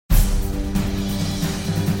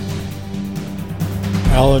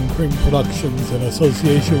Alan Kring Productions, in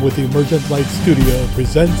association with the Emergent Light Studio,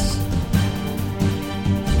 presents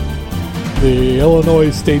the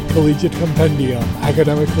Illinois State Collegiate Compendium,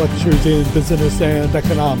 Academic Lectures in Business and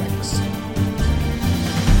Economics.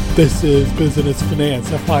 This is Business Finance,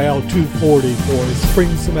 FIL 240 for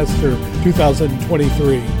spring semester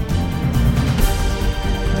 2023.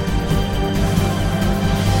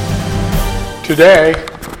 Today,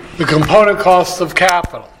 the component costs of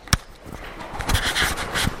capital.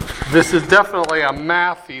 This is definitely a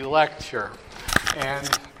mathy lecture, and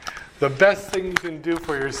the best thing you can do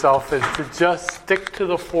for yourself is to just stick to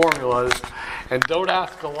the formulas and don't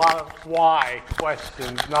ask a lot of why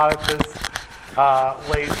questions, not at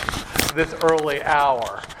this early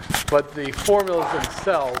hour. But the formulas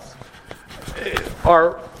themselves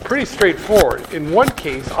are pretty straightforward. In one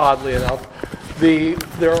case, oddly enough,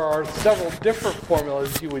 there are several different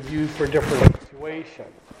formulas you would use for different situations.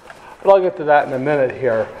 But I'll get to that in a minute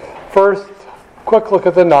here. First, quick look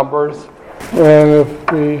at the numbers. And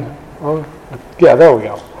there we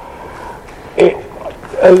go.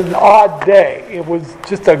 An odd day. It was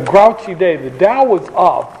just a grouchy day. The Dow was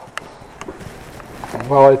up.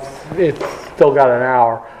 Well, it's still got an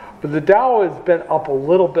hour. But the Dow has been up a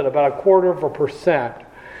little bit, about 1/4%.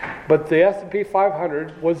 But the S&P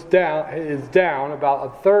 500 is down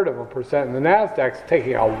about 1/3%, and the Nasdaq's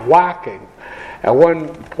taking a whacking at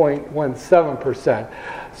 1.17%.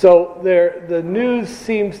 So the news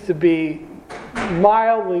seems to be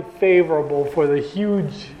mildly favorable for the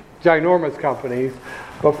huge, ginormous companies,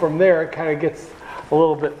 but from there it kind of gets a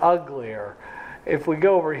little bit uglier. If we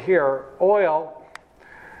go over here, oil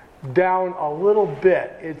down a little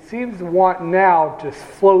bit. It seems to want now to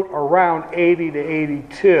float around 80 to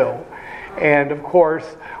 82. And of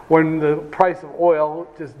course, when the price of oil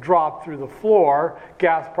just dropped through the floor,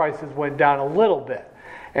 gas prices went down a little bit.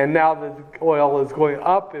 And now that oil is going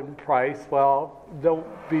up in price, well, don't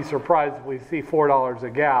be surprised if we see $4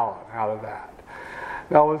 a gallon out of that.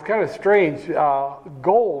 Now, it was kind of strange.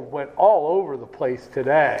 Gold went all over the place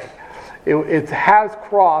today. It has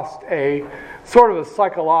crossed a sort of a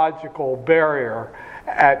psychological barrier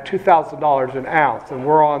at $2,000 an ounce, and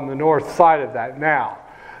we're on the north side of that now.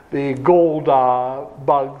 The gold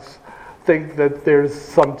bugs think that there's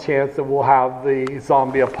some chance that we'll have the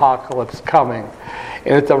zombie apocalypse coming.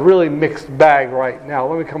 And it's a really mixed bag right now.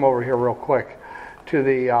 Let me come over here real quick to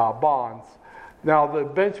the bonds. Now, the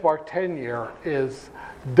benchmark 10-year is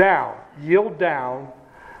down, yield down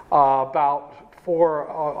about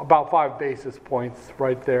 5 basis points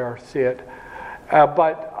right there, see it.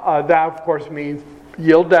 But that, of course, means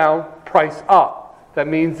yield down, price up. That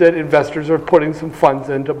means that investors are putting some funds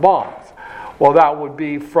into bonds. Well, that would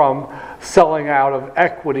be from selling out of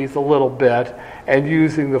equities a little bit and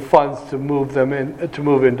using the funds to move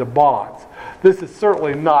into bonds. This is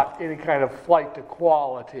certainly not any kind of flight to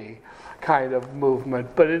quality kind of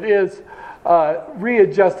movement, but it is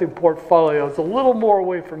readjusting portfolios a little more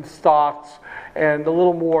away from stocks and a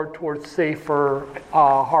little more towards safer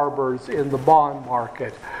harbors in the bond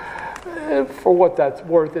market. And for what that's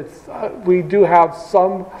worth, we do have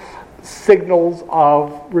some signals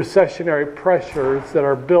of recessionary pressures that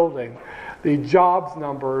are building. The jobs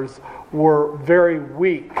numbers were very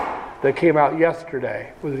weak that came out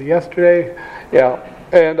yesterday. Was it yesterday? Yeah.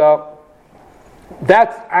 And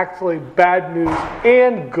that's actually bad news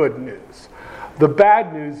and good news. The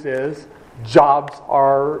bad news is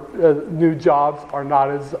new jobs are not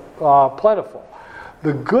as plentiful.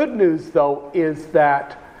 The good news, though, is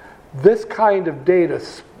that this kind of data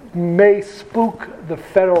may spook the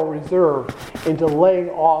Federal Reserve into laying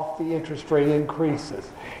off the interest rate increases.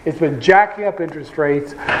 It's been jacking up interest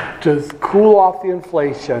rates to cool off the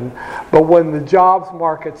inflation, but when the jobs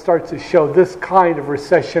market starts to show this kind of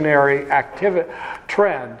recessionary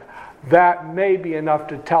trend, that may be enough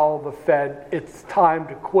to tell the Fed it's time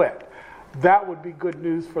to quit. That would be good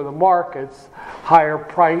news for the markets, higher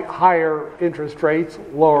interest rates,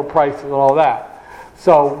 lower prices, and all that.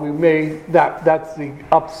 So that's the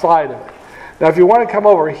upside of it. Now, if you want to come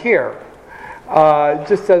over here,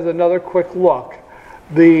 just as another quick look,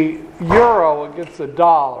 the euro against the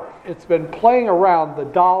dollar, it's been playing around the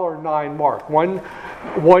 $1.09 mark. One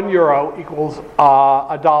euro equals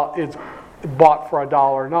a dollar. It's bought for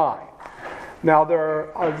 $1.09. Now, there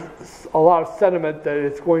are a lot of sentiment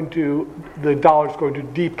that the dollar is going to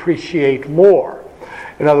depreciate more.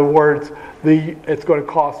 In other words, it's going to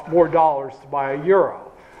cost more dollars to buy a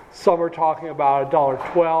euro. Some are talking about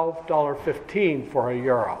 $1.12, $1.15 for a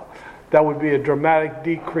euro. That would be a dramatic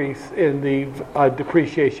decrease in the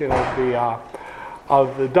depreciation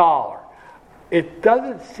of the dollar. It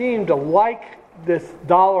doesn't seem to like this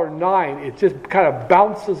 $1.09, it just kind of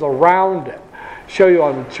bounces around it. Show you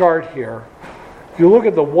on the chart here. If you look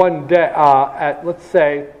at the 1 day, at let's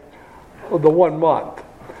say the 1 month,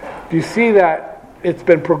 you see that it's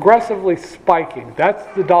been progressively spiking. That's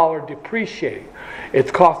the dollar depreciating.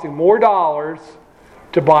 It's costing more dollars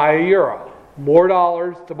to buy a euro, more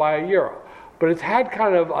dollars to buy a euro. But it's had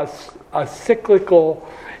kind of a cyclical,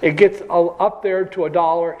 it gets up there to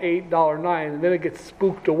 $1.08, $1.09, and then it gets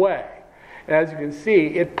spooked away. And as you can see,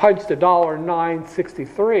 it punched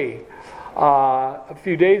 $1.963 a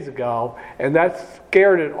few days ago, and that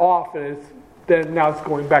scared it off, and now it's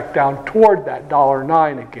going back down toward that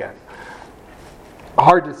 $1.09 again.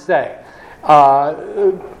 Hard to say.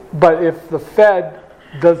 But if the Fed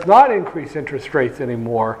does not increase interest rates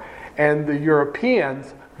anymore, and the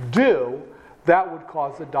Europeans do, that would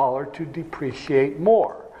cause the dollar to depreciate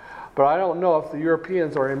more. But I don't know if the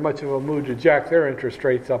Europeans are in much of a mood to jack their interest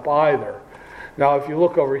rates up either. Now, if you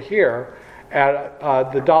look over here at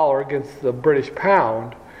the dollar against the British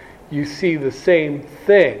pound, you see the same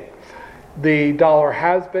thing. The dollar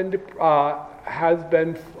has been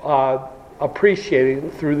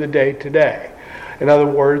appreciating through the day today. In other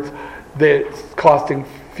words, it's costing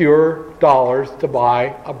fewer dollars to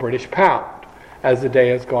buy a British pound as the day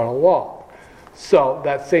has gone along. So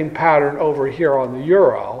that same pattern over here on the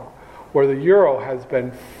euro, where the euro has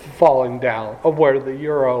been falling down, or where the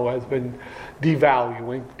euro has been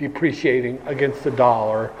devaluing, depreciating against the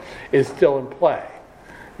dollar, is still in play.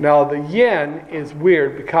 Now the yen is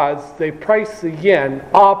weird because they price the yen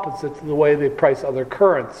opposite to the way they price other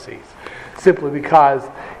currencies, simply because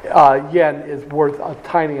yen is worth a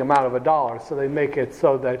tiny amount of a dollar. So they make it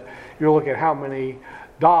so that you look at how many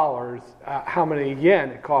dollars, how many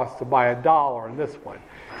yen it costs to buy a dollar in this one.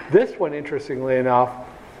 This one, interestingly enough,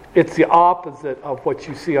 it's the opposite of what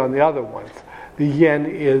you see on the other ones. The yen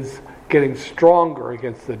is getting stronger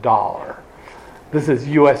against the dollar. This is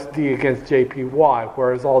USD against JPY,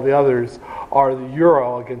 whereas all the others are the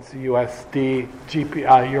euro against the USD,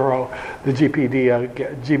 the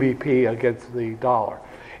GBP against the dollar.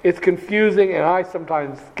 It's confusing, and I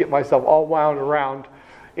sometimes get myself all wound around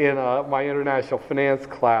in my international finance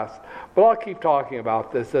class. But I'll keep talking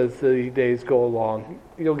about this as the days go along.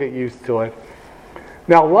 You'll get used to it.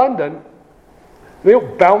 Now, London, they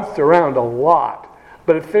bounced around a lot,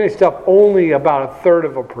 but it finished up only about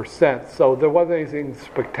 1/3%. So there wasn't anything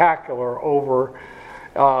spectacular over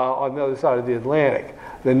on the other side of the Atlantic.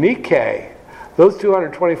 The Nikkei, those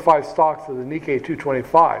 225 stocks of the Nikkei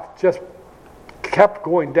 225 just kept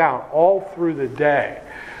going down all through the day.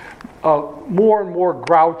 More and more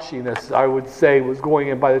grouchiness, I would say, was going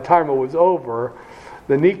in. By the time it was over,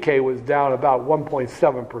 the Nikkei was down about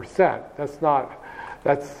 1.7%. That's not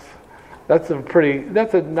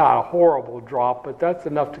a horrible drop, but that's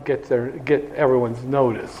enough to get everyone's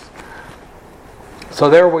notice. So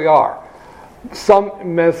there we are. Some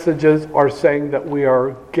messages are saying that we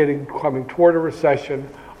are coming toward a recession.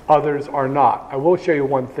 Others are not. I will show you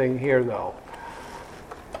one thing here, though.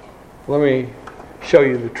 Let me show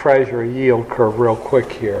you the Treasury yield curve real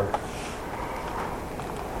quick here.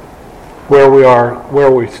 Where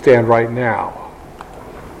we stand right now.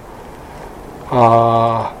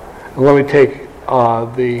 Let me take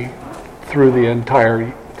through the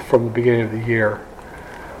entire, from the beginning of the year,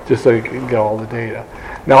 just so you can get all the data.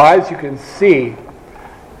 Now, as you can see,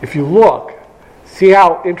 if you look, see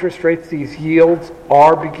how interest rates, these yields,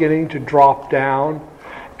 are beginning to drop down,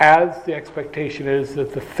 as the expectation is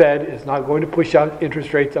that the Fed is not going to push out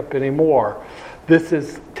interest rates up anymore. This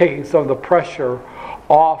is taking some of the pressure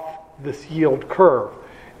off this yield curve.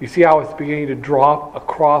 You see how it's beginning to drop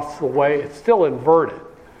across the way? It's still inverted.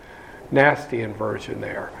 Nasty inversion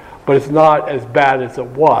there. But it's not as bad as it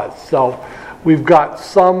was. So we've got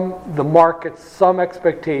some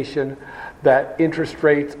expectation that interest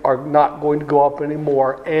rates are not going to go up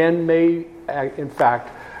anymore and may, in fact,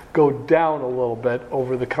 go down a little bit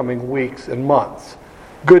over the coming weeks and months.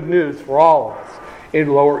 Good news for all of us. In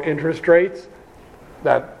lower interest rates,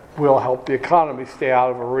 that will help the economy stay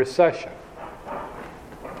out of a recession.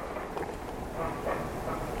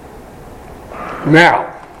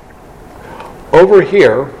 Now, over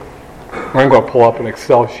here, I'm going to pull up an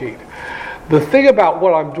Excel sheet. The thing about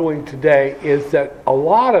what I'm doing today is that a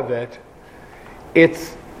lot of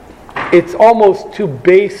it's almost too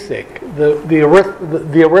basic. The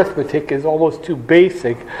arithmetic is almost too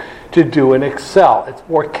basic to do in Excel. It's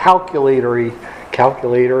more calculatory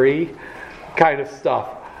kind of stuff.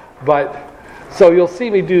 But so you'll see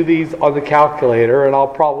me do these on the calculator, and I'll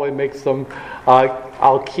probably make some.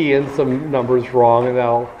 I'll key in some numbers wrong, and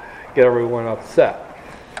that'll get everyone upset.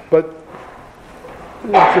 But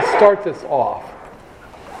let's just start this off.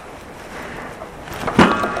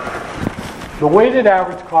 The weighted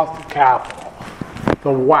average cost of capital, the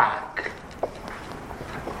WACC,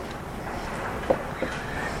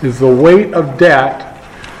 is the weight of debt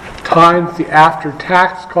times the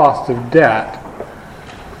after-tax cost of debt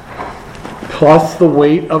plus the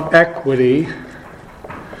weight of equity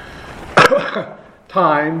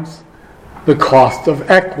times the cost of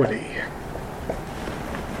equity.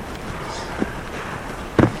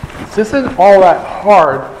 This isn't all that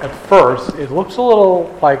hard at first. It looks a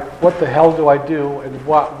little like, what the hell do I do, and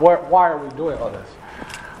why are we doing all this?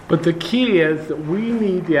 But the key is that we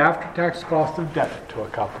need the after-tax cost of debt to a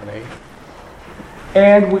company,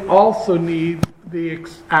 and we also need the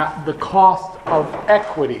cost of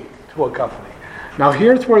equity to a company. Now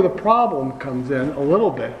here's where the problem comes in a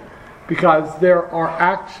little bit, because there are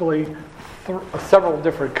actually several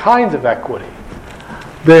different kinds of equity.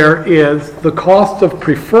 There is the cost of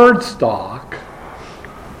preferred stock,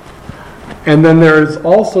 and then there is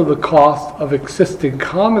also the cost of existing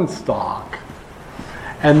common stock,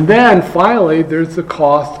 and then finally there's the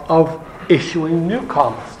cost of issuing new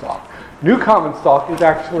common stock. New common stock is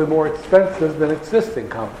actually more expensive than existing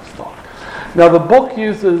common stock. Now the book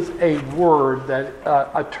uses a word,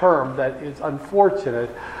 a term that is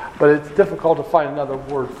unfortunate, but it's difficult to find another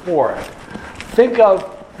word for it. Think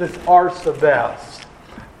of this R sub S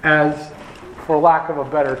as, for lack of a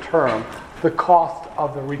better term, the cost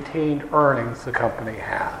of the retained earnings the company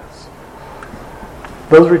has.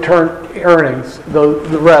 Those retained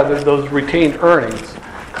earnings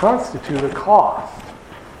constitute a cost.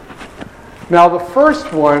 Now the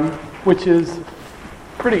first one, which is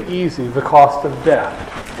pretty easy, the cost of debt,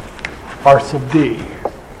 R sub D.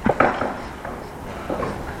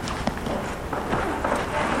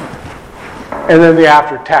 And then the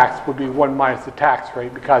after-tax would be 1 minus the tax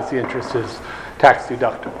rate, because the interest is tax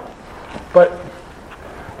deductible. But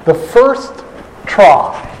the first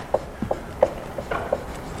try,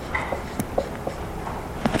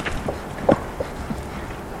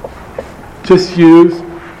 just use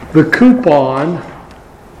the coupon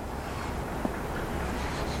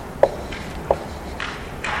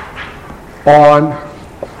on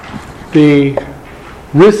the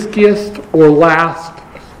riskiest or last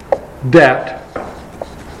debt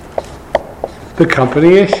the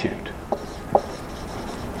company issued.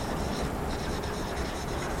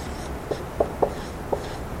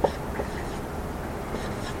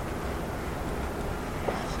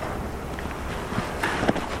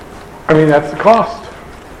 I mean, that's the cost.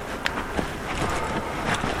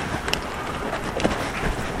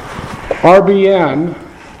 RBN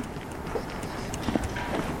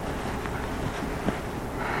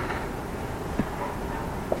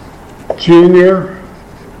junior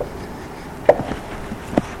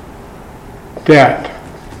debt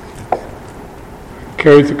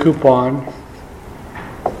carries a coupon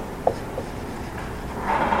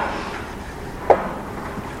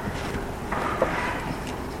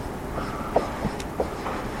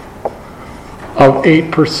of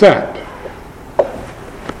 8%.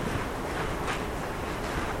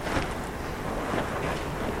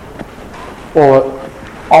 Well,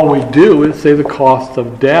 all we do is say the cost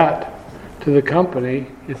of debt to the company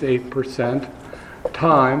is 8%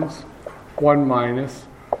 times 1 minus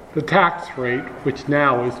the tax rate, which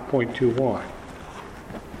now is 0.21.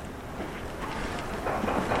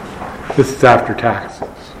 This is after taxes.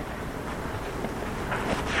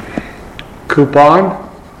 Coupon,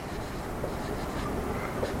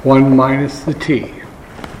 1 minus the T.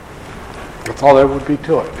 That's all there would be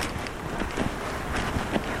to it.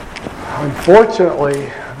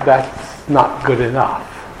 Unfortunately, that's not good enough.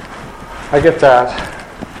 I get that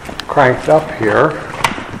cranked up here,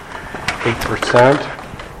 8%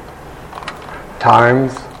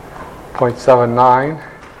 times 0.79,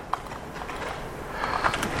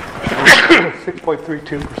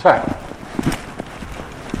 6.32%.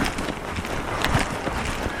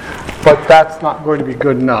 But that's not going to be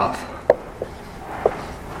good enough.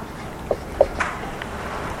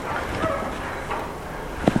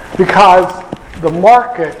 Because the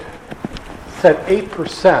market said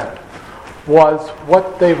 8% was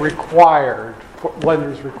what they required,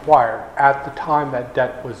 lenders required, at the time that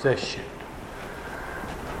debt was issued.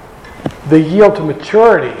 The yield to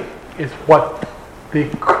maturity is what the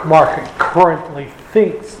market currently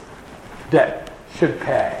thinks debt should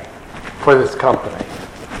pay for this company.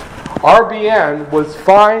 RBN was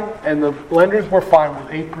fine, and the lenders were fine with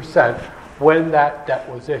 8% when that debt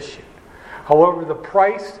was issued. However, the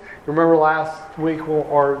price, remember last week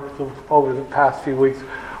or over the past few weeks,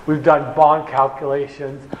 we've done bond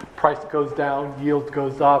calculations. Price goes down, yield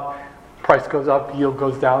goes up. price goes up, yield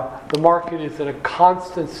goes down. The market is in a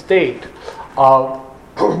constant state of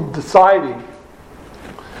deciding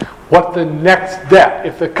what the next debt.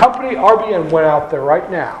 If the company RBN went out there right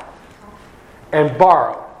now and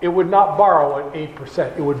borrowed, it would not borrow at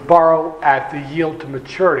 8%. It would borrow at the yield to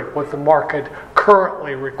maturity, what the market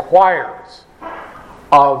currently requires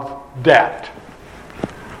of debt.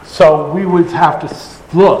 So we would have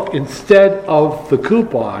to look, instead of the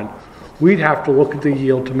coupon, we'd have to look at the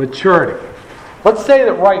yield to maturity. Let's say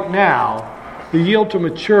that right now, the yield to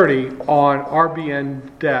maturity on RBN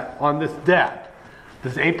debt, on this debt,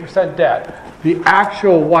 this 8% debt, the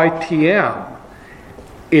actual YTM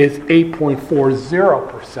is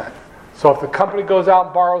 8.40%. So if the company goes out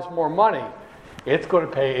and borrows more money, it's going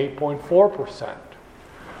to pay 8.4%.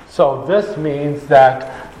 So this means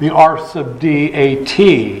that the R sub D AT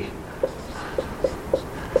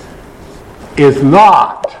is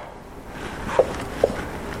not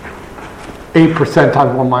 8%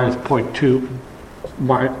 times 1 minus 0.2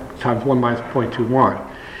 times 1 minus 0.21.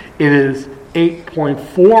 It is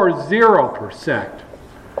 8.40%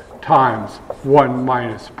 times 1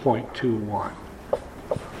 minus 0.21.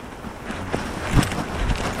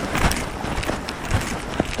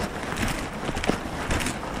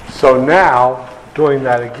 So now, doing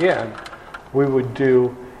that again, we would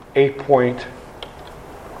do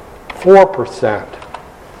 8.4%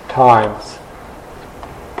 times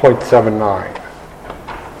 0.79.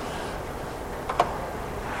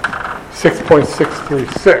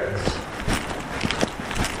 6.636.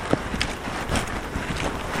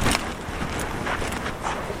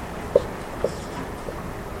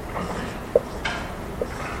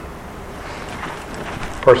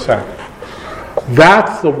 Percent.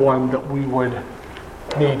 That's the one that we would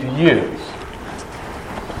need to use,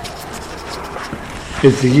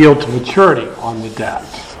 is the yield to maturity on the debt.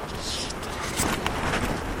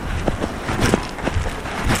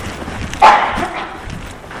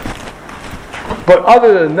 But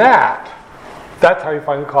other than that, that's how you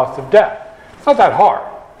find the cost of debt. It's not that hard.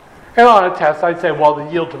 And on a test, I'd say, well, the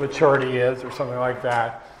yield to maturity is, or something like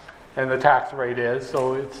that, and the tax rate is,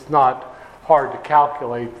 so it's not hard to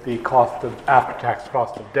calculate the cost of after-tax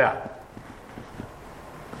cost of debt.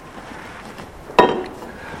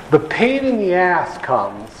 The pain in the ass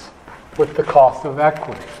comes with the cost of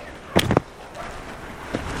equity.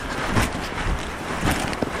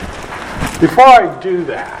 Before I do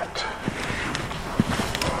that,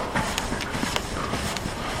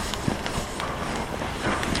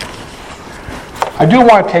 I do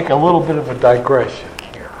want to take a little bit of a digression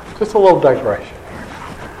here. Just a little digression.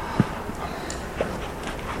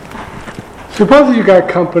 Suppose you got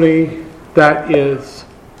a company that is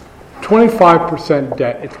 25%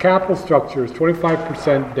 debt. Its capital structure is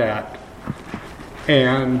 25% debt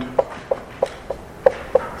and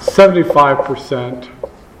 75%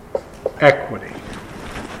 equity.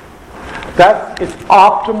 That's its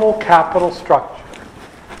optimal capital structure.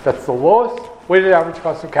 That's the lowest weighted average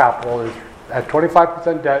cost of capital is at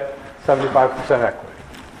 25% debt, 75% equity.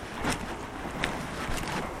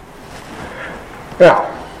 Now,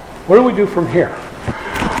 what do we do from here?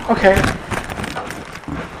 Okay.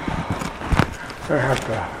 I have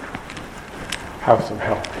to have some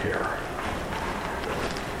help here.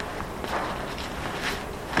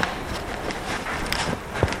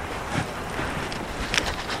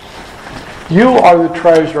 You are the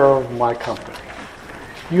treasurer of my company.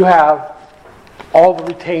 You have all the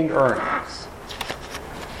retained earnings.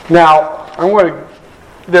 Now,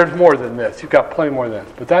 there's more than this. You've got plenty more than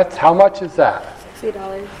this. But that's, how much is that?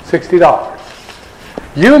 $60. $60.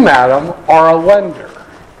 You, madam, are a lender.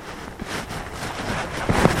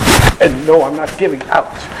 And no, I'm not giving you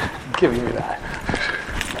that.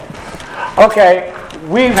 Okay,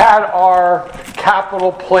 we've had our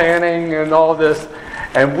capital planning and all this,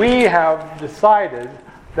 and we have decided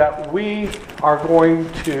that we are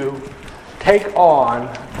going to take on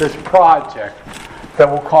this project that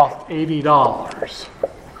will cost $80.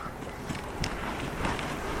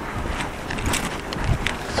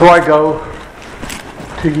 So I go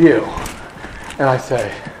to you and I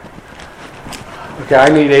say, okay, I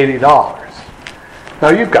need $80. Now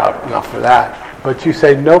you've got enough for that, but you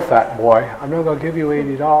say, no, fat boy, I'm not going to give you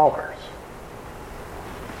 $80.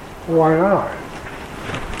 Why not?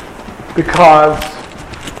 Because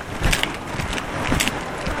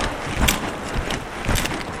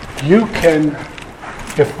you can,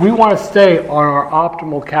 if we want to stay on our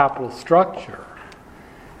optimal capital structure,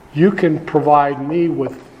 you can provide me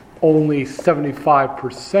with only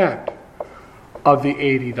 75% of the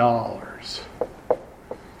 $80.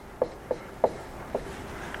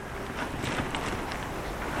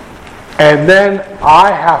 And then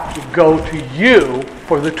I have to go to you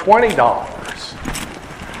for the $20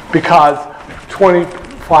 because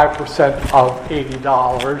 25% of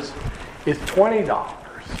 $80 is $20.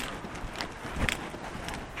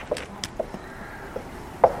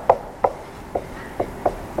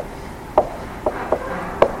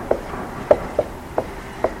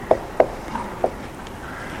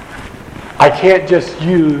 I can't just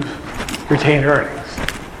use retained earnings.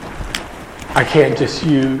 I can't just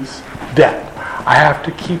use debt. I have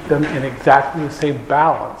to keep them in exactly the same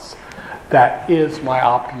balance that is my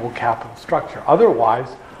optimal capital structure.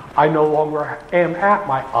 Otherwise, I no longer am at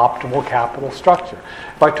my optimal capital structure.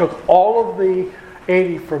 If I took all of the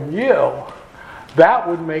 80 from you, that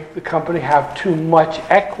would make the company have too much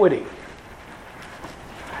equity.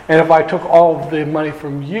 And if I took all of the money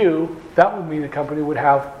from you, that would mean the company would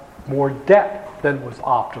have more debt than was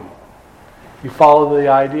optimal. You follow the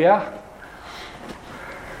idea?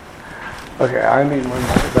 Okay, I need my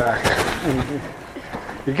money back.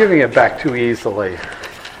 You're giving it back too easily.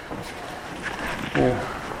 Yeah.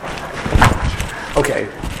 Okay,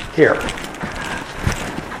 here.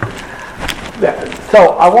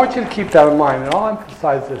 So I want you to keep that in mind, and I'll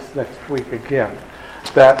emphasize this next week again.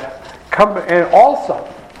 And also,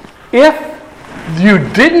 if you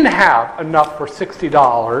didn't have enough for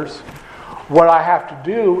 $60, what I have to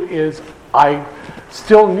do is I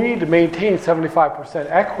still need to maintain 75%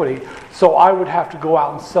 equity, so I would have to go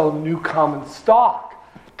out and sell new common stock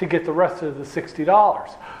to get the rest of the $60.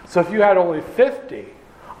 So if you had only 50,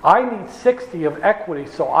 I need 60 of equity,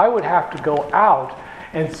 so I would have to go out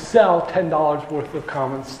and sell $10 worth of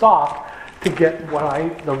common stock to get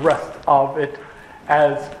the rest of it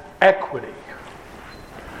as equity.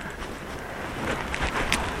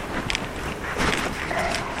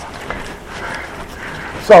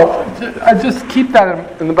 So just keep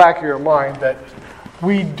that in the back of your mind that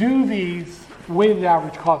we do these weighted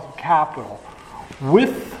average cost of capital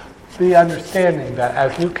with the understanding that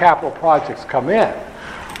as new capital projects come in,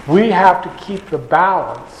 we have to keep the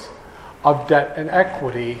balance of debt and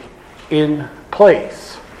equity in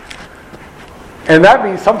place. And that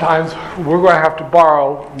means sometimes we're going to have to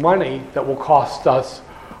borrow money that will cost us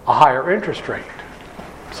a higher interest rate.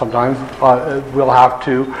 Sometimes we'll have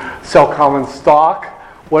to sell common stock,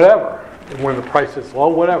 whatever, when the price is low,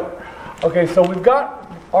 whatever. Okay, so we've got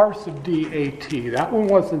R sub D AT. That one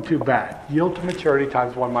wasn't too bad. Yield to maturity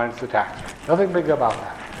times 1 minus the tax rate. Nothing big about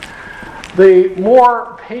that. The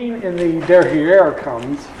more pain in the derriere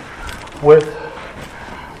comes with,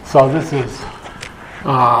 so this is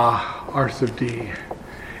R sub D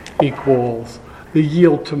equals the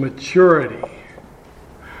yield to maturity.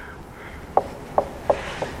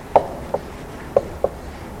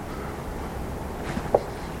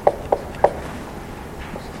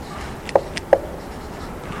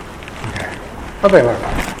 Okay,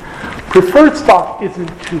 preferred stock isn't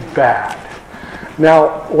too bad.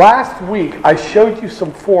 Now, last week I showed you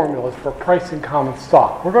some formulas for pricing common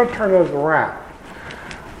stock. We're going to turn those around.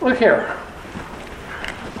 Look here.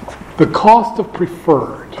 The cost of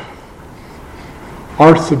preferred,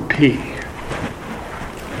 R sub P.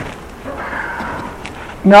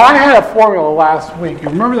 Now, I had a formula last week. You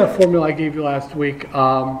remember that formula I gave you last week?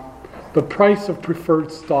 The price of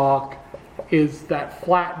preferred stock is that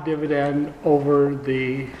flat dividend over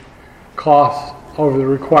the cost, over the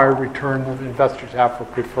required return that investors have for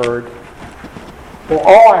preferred. Well,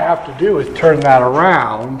 all I have to do is turn that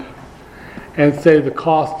around and say the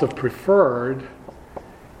cost of preferred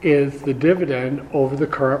is the dividend over the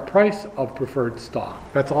current price of preferred stock.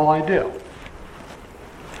 That's all I do.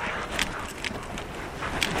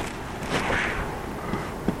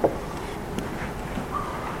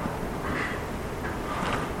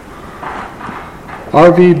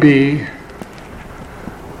 RVB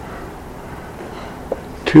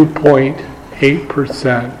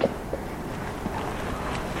 2.8%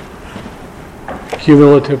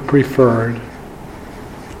 cumulative preferred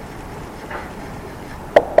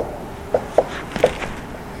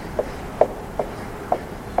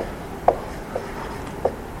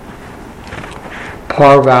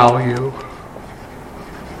par value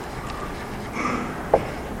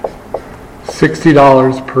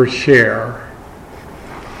 $60 per share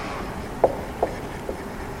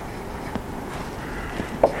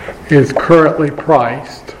is currently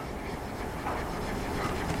priced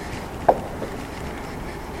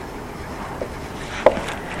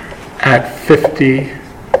at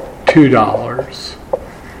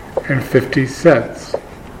 $52.50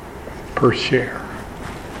 per share.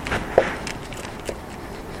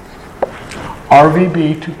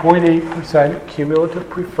 RVB 2.8% cumulative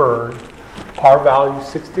preferred, par value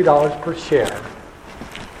 $60 per share,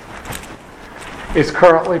 is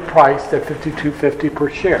currently priced at $52.50 per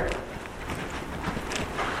share.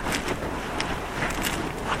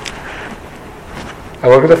 I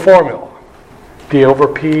look at the formula. D over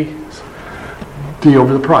P, D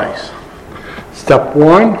over the price. Step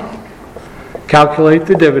 1, calculate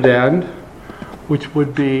the dividend, which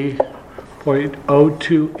would be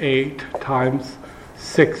 0.028 times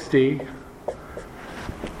 60,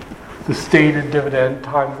 the stated dividend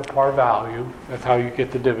times the par value. That's how you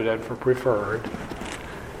get the dividend for preferred.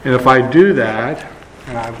 And if I do that,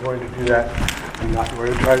 and I'm going to do that, I'm not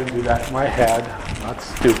going to try to do that in my head, I'm not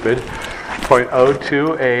stupid,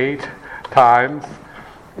 0.028 times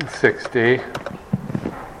 60.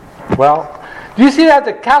 Well, do you see that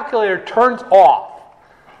the calculator turns off?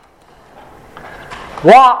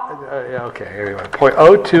 Okay, here we go.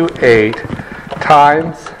 0.028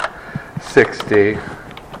 times 60.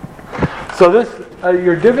 So this,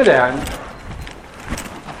 your dividend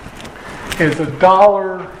is $1. Is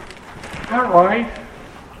that right?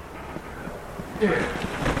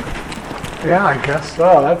 Yeah, I guess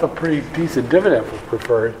so. That's a pretty decent dividend for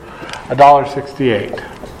preferred. $1.68.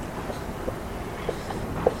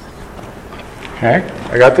 Okay,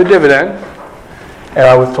 I got the dividend, and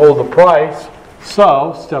I was told the price.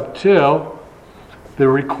 So, step 2, the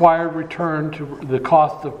required return to the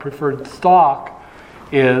cost of preferred stock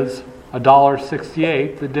is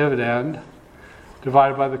 $1.68, the dividend,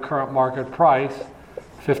 divided by the current market price,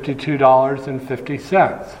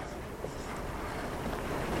 $52.50.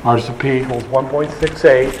 R sub P equals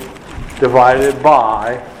 1.68 divided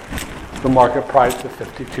by the market price of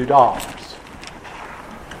 $52.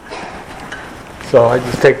 So I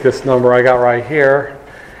just take this number I got right here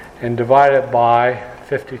and divide it by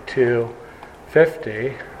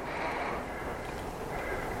 52.50.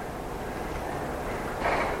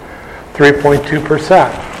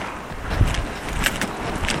 3.2%.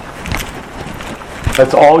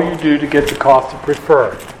 That's all you do to get the cost of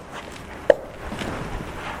preferred.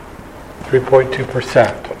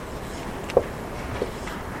 3.2%.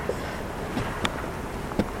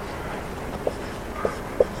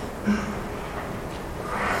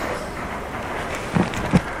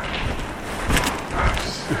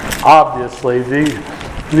 Obviously, these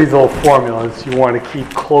little formulas you want to keep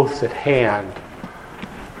close at hand.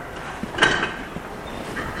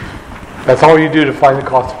 That's all you do to find the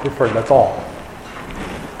cost of preferred. That's all.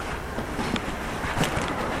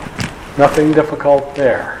 Nothing difficult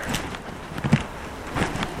there.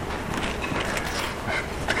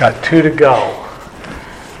 Got 2 to go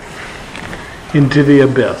into the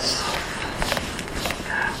abyss.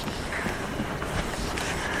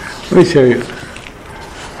 Let me show you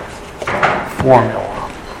formula.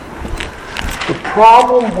 The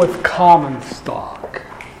problem with common stock,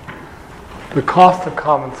 the cost of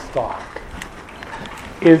common stock,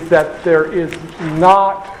 is that there is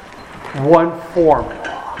not one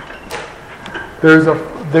formula. There's a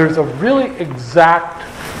really exact,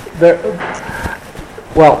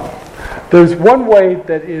 there's one way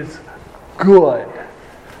that is good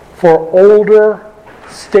for older,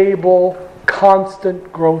 stable,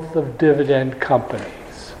 constant growth of dividend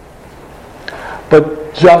companies,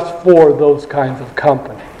 but just for those kinds of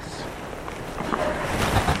companies.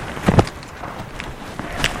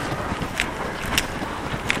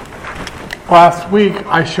 Last week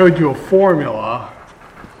I showed you a formula.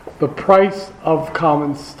 The price of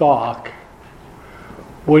common stock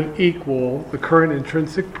would equal the current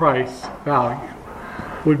intrinsic price value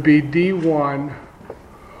would be D1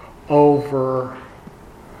 over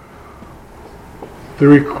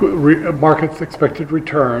the market's expected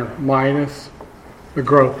return minus the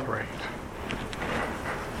growth rate.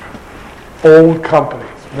 Old companies.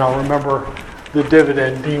 Now remember the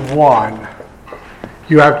dividend D1,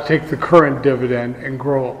 you have to take the current dividend and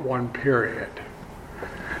grow it one period.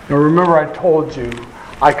 Now remember I told you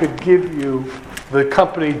I could give you the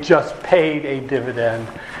company just paid a dividend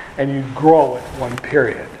and you grow it one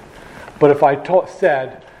period. But if I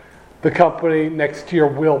said the company next year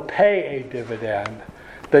will pay a dividend,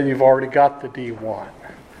 then you've already got the D1.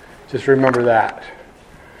 Just remember that.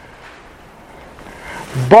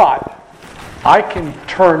 But I can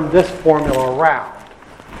turn this formula around.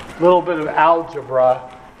 A little bit of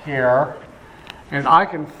algebra here, and I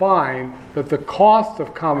can find that the cost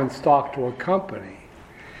of common stock to a company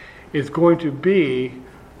is going to be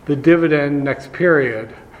the dividend next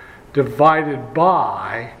period divided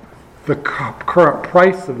by the current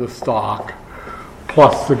price of the stock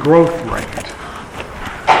plus the growth rate.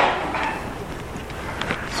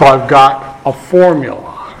 So I've got a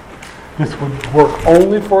formula. This would work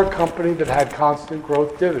only for a company that had constant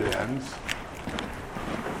growth dividends,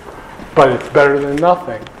 but it's better than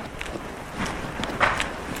nothing.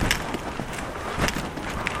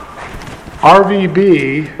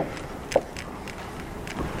 RVB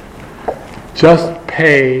just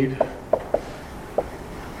paid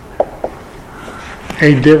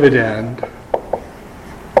a dividend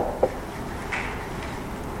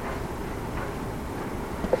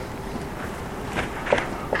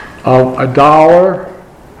of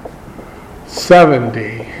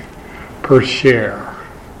 $1.70 per share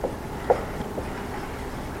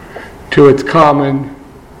to its common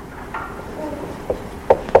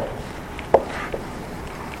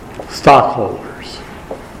stockholders.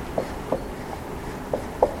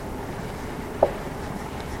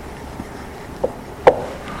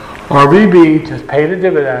 RVB just paid a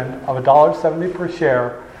dividend of $1.70 per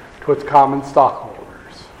share to its common stockholders.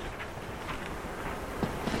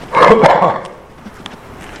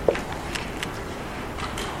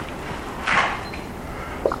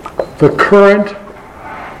 The current,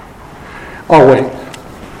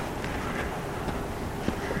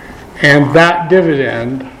 and that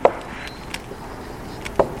dividend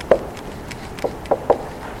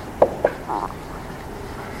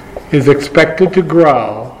is expected to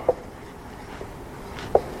grow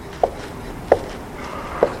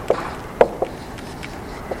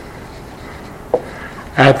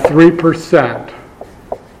at 3%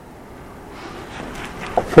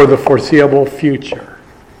 for the foreseeable future.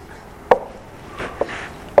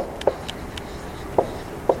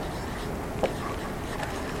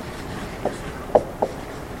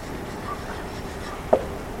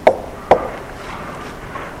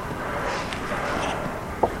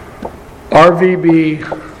 RVB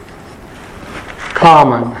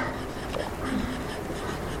common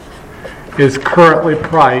is currently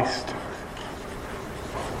priced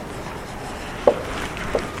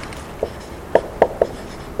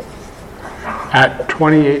at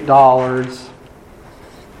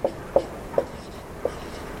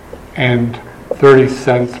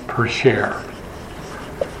 $28.30 per share.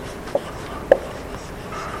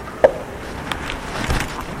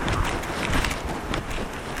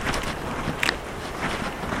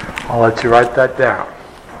 I'll let you write that down.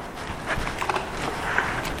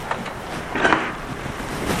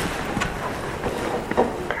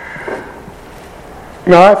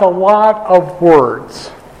 Now that's a lot of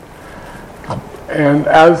words. And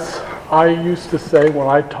as I used to say when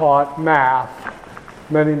I taught math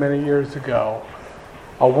many, many years ago,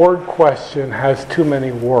 a word question has too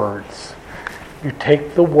many words. You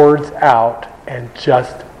take the words out and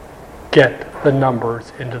just get the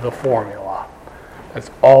numbers into the formula. That's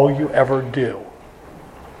all you ever do.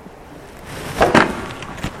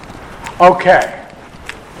 Okay.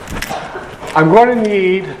 I'm going to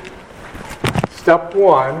need, step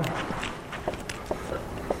one,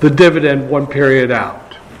 the dividend one period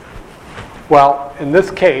out. Well, in this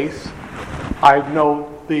case, I know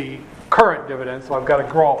the current dividend, so I've got to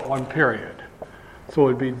grow it one period. So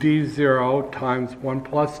it would be D0 times 1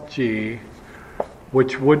 plus G,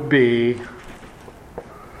 which would be,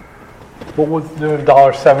 what was the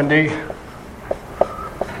 $1.70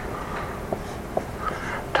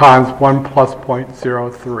 times 1 plus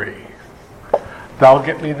 0.03. That'll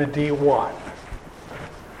get me the D1.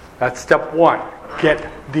 That's step one. Get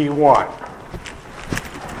D1.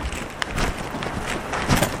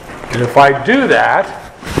 And if I do that,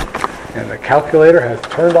 and the calculator has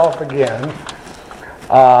turned off again,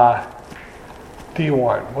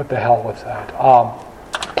 D1, what the hell was that?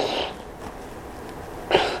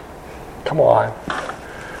 Come on.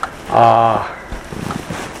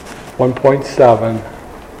 1.70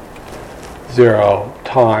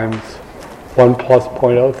 times 1 plus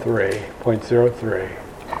 0.03.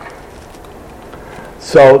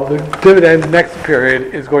 So the dividend next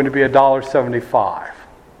period is going to be $1.75.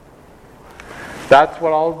 That's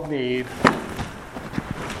what I'll need.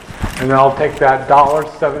 And then I'll take that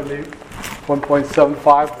 $1.70,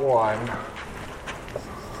 1.751.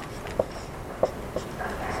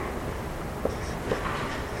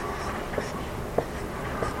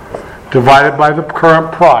 Divided by the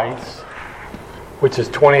current price, which is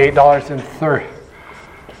 $28.30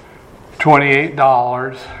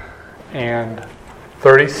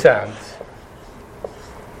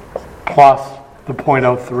 plus the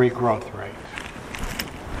 0.03 growth rate.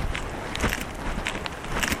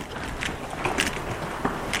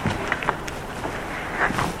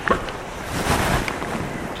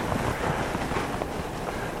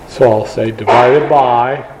 So I'll say divided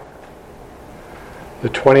by the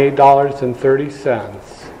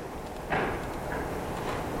 $28.30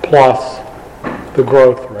 plus the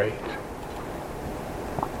growth rate.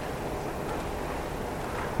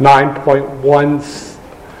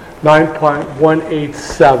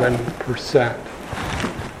 9.187%.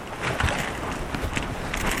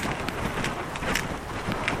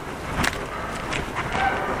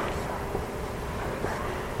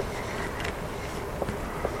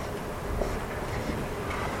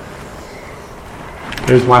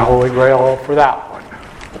 Here's my holy grail for that one.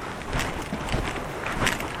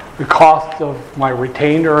 The cost of my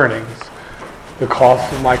retained earnings, the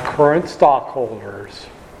cost of my current stockholders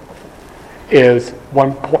is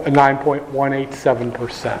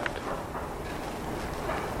 9.187%.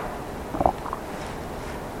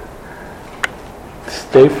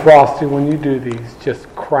 Stay frosty when you do these.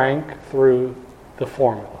 Just crank through the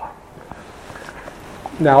formula.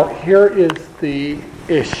 Now, here is the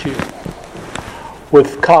issue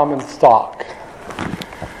with common stock.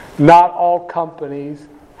 Not all companies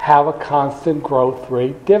have a constant growth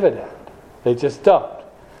rate dividend. They just don't.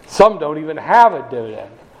 Some don't even have a dividend.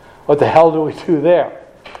 What the hell do we do there?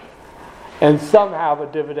 And some have a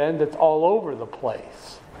dividend that's all over the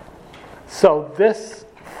place. So this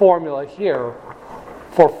formula here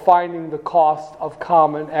for finding the cost of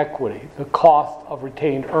common equity, the cost of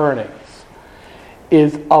retained earnings,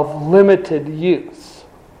 is of limited use.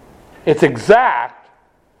 It's exact,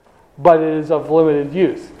 but it is of limited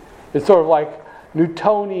use. It's sort of like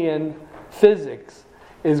Newtonian physics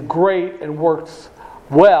is great and works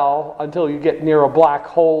well until you get near a black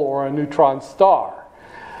hole or a neutron star.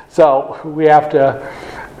 So we have to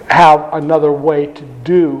have another way to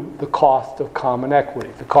do the cost of common equity,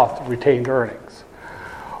 the cost of retained earnings.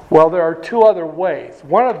 Well, there are two other ways.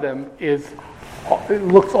 One of them is, it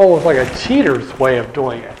looks almost like a cheater's way of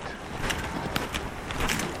doing it.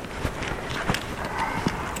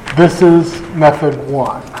 This is method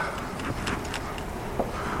one.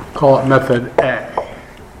 Call it method A.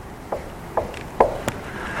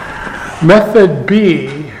 Method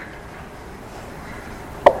B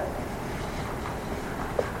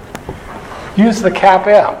use the cap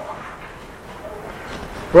M.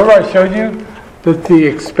 Remember I showed you that the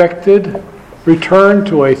expected return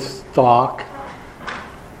to a stock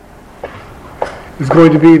is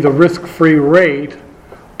going to be the risk-free rate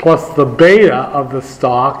plus the beta of the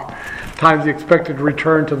stock times the expected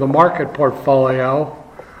return to the market portfolio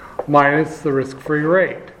minus the risk-free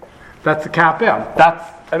rate. That's the cap M. That's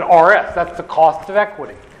an RS. That's the cost of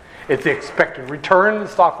equity. It's the expected return the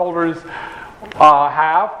stockholders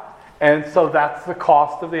have, and so that's the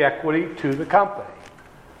cost of the equity to the company.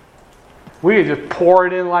 We could just pour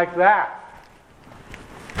it in like that.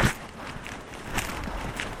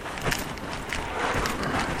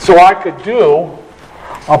 So I could do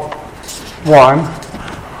one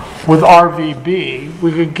with RVB.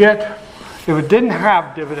 We could get, if it didn't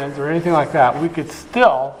have dividends or anything like that, we could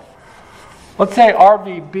still, let's say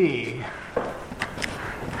RVB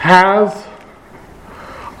has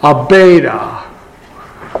a beta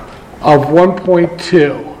of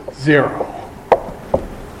 1.20.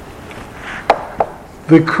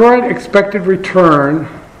 The current expected return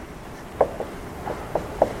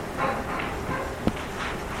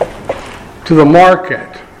to the market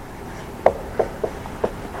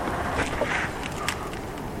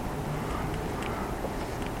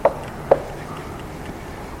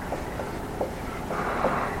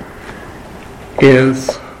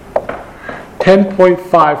is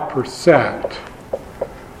 10.5%,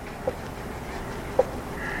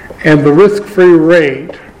 and the risk-free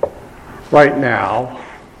rate right now,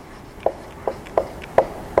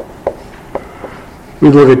 we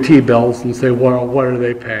look at T-bills and say, well, what are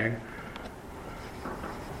they paying?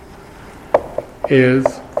 Is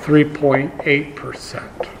 3.8%.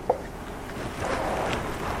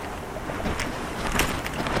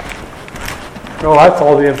 Well, that's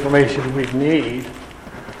all the information we need.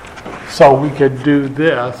 So we could do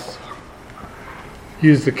this,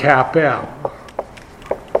 use the cap M,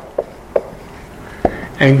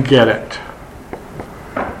 and get it.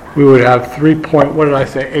 We would have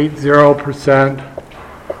 80%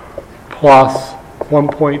 plus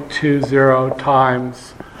 1.20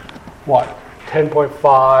 times what?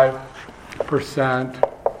 10.5%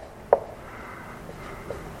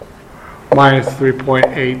 minus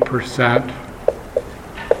 3.8%.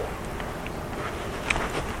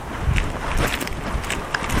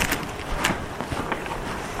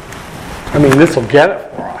 I mean, this will get it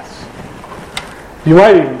for us. You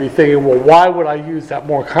might even be thinking, well, why would I use that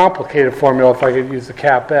more complicated formula if I could use the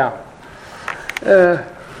cap M?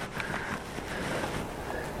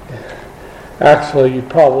 Actually, you'd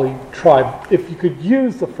probably try, if you could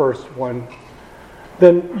use the first one,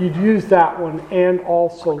 then you'd use that one and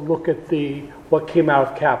also look at what came out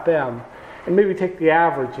of cap M and maybe take the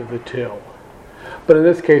average of the two. But in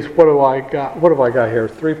this case, what have I got here?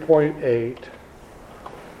 3.8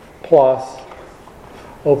 plus,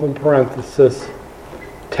 open parenthesis,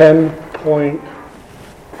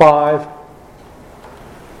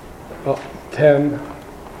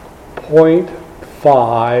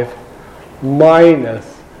 10.5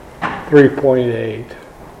 minus 3.8.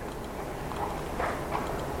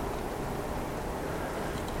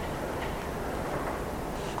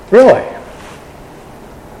 Really?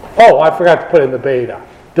 Oh, I forgot to put in the beta.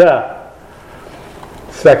 Duh.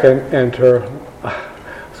 Second enter. I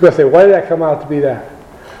was going to say, why did that come out to be that?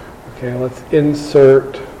 Okay, let's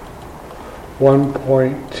insert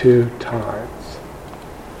 1.2 times.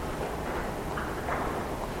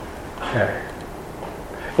 Okay.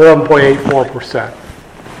 11.84%.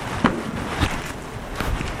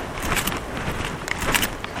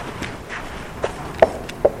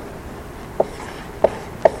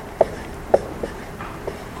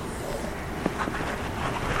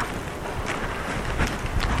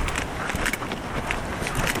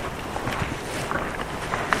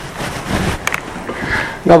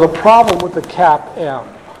 Now the problem with the cap M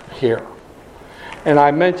here, and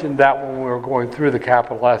I mentioned that when we were going through the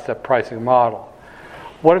capital asset pricing model,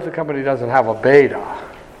 what if the company doesn't have a beta?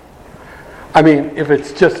 I mean, if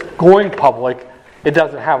it's just going public, it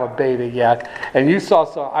doesn't have a beta yet. And you saw,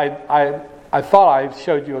 so I thought I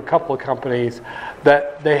showed you a couple of companies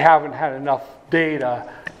that they haven't had enough data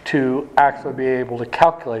to actually be able to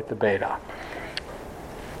calculate the beta.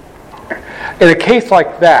 In a case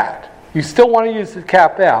like that, you still want to use the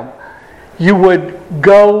cap M, you would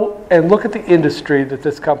go and look at the industry that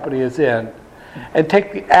this company is in and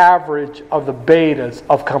take the average of the betas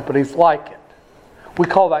of companies like it. We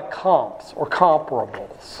call that comps or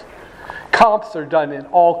comparables. Comps are done in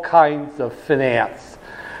all kinds of finance.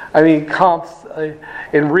 I mean, comps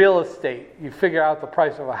in real estate, you figure out the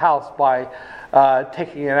price of a house by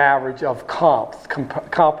taking an average of comps,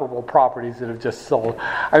 comparable properties that have just sold.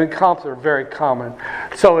 I mean, comps are very common.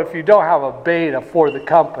 So if you don't have a beta for the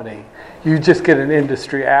company, you just get an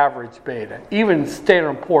industry average beta. Even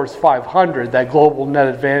Standard & Poor's 500, that global net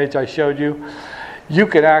advantage I showed you, you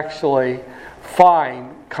can actually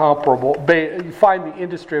find comparable beta. You find the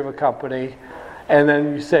industry of a company, and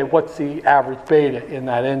then you say, what's the average beta in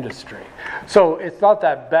that industry? So it's not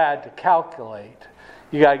that bad to calculate.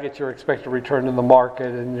 You got to get your expected return in the market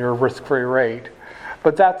and your risk-free rate.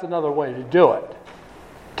 But that's another way to do it,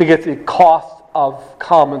 to get the cost of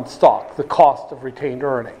common stock, the cost of retained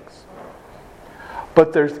earnings.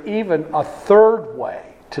 But there's even a third way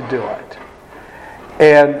to do it.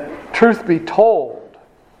 And truth be told,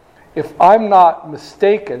 if I'm not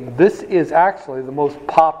mistaken, this is actually the most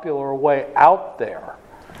popular way out there.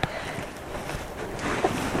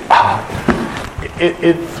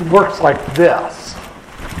 It works like this.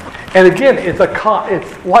 And again,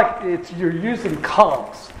 you're using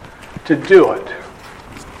comps to do it.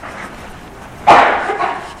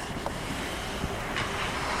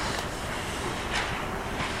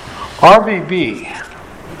 RVB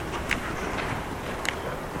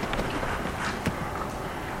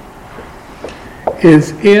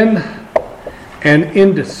is in an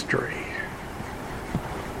industry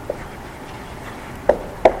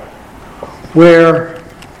where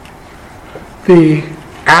the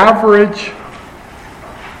average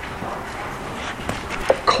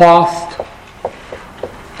cost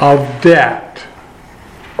of debt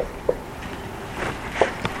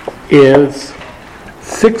is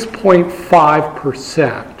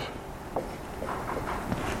 6.5%,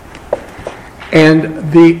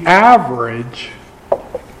 and the average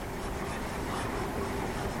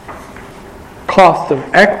cost of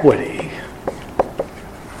equity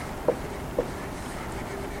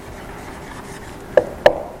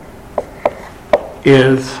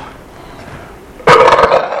is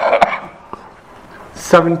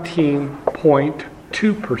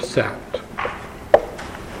 17.2%.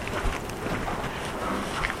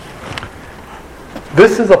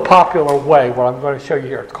 This is a popular way, what I'm going to show you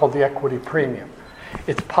here. It's called the equity premium.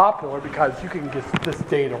 It's popular because you can get this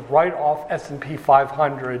data right off S&P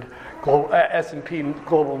 500, S&P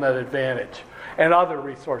Global Net Advantage, and other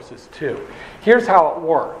resources too. Here's how it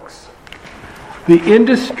works. The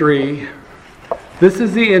industry, this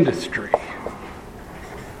is the industry.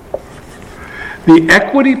 The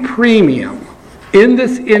equity premium in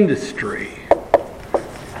this industry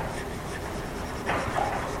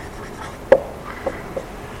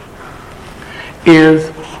is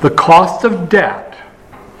the cost of debt,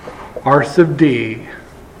 R sub D.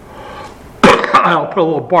 I'll put a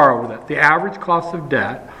little bar over that. The average cost of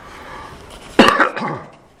debt,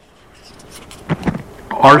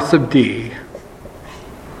 R sub D.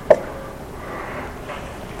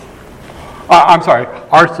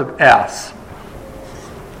 R sub S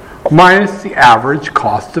minus the average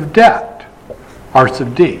cost of debt, R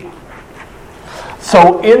sub D.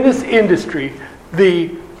 So in this industry,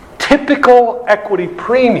 the typical equity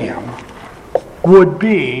premium would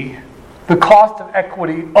be the cost of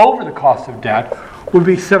equity over the cost of debt would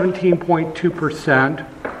be 17.2%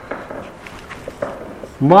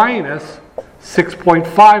 minus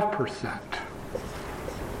 6.5%.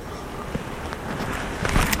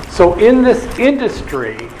 So in this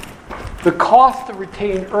industry, the cost of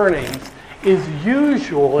retained earnings is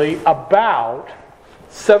usually about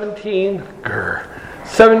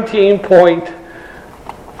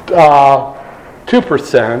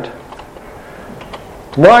 17.2%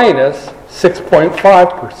 minus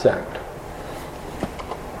 6.5%,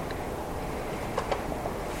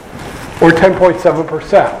 or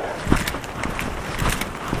 10.7%.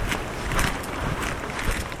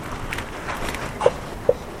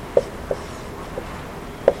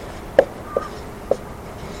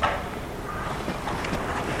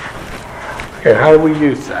 Okay, how do we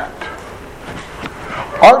use that?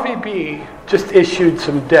 RVB just issued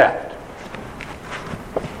some debt.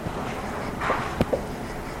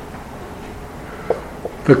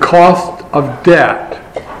 The cost of debt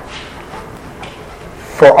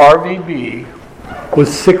for RVB was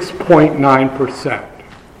 6.9%.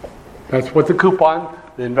 That's what the coupon,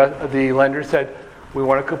 the lender said, we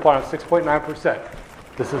want a coupon of 6.9%.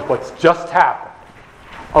 This is what's just happened.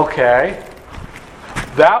 Okay.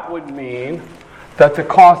 That would mean that the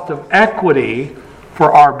cost of equity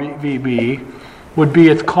for RVB would be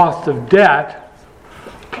its cost of debt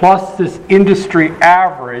plus this industry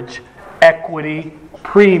average equity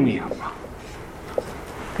premium.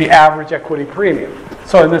 The average equity premium.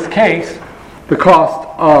 So in this case, the cost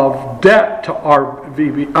of debt to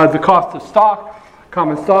RVB, the cost of stock,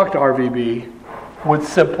 common stock to RVB, would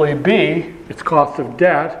simply be its cost of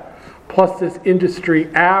debt plus this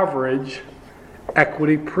industry average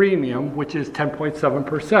equity premium, which is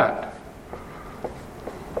 10.7%.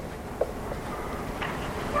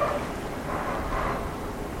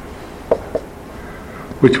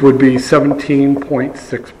 Which would be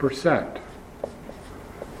 17.6%.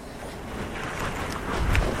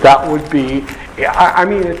 That would be, I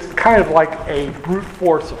mean, it's kind of like a brute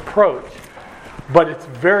force approach, but it's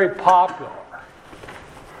very popular.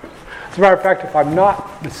 As a matter of fact, if I'm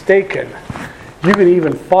not mistaken, you can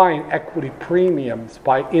even find equity premiums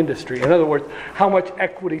by industry. In other words, how much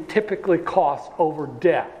equity typically costs over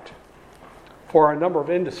debt for a number of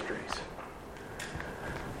industries.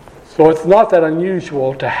 So it's not that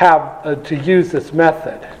unusual to have to use this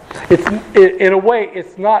method. In a way,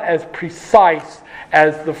 it's not as precise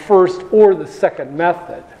as the first or the second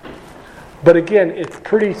method. But again, it's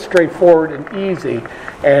pretty straightforward and easy,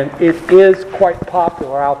 and it is quite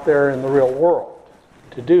popular out there in the real world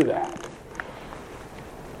to do that.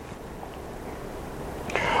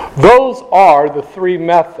 Those are the three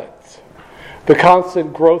methods. The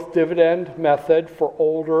constant growth dividend method for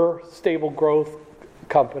older, stable growth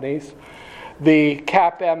companies. The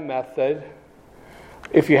CAPM method,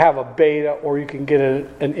 if you have a beta or you can get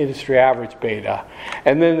an industry average beta.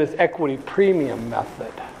 And then this equity premium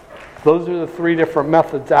method. Those are the three different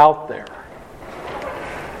methods out there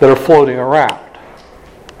that are floating around.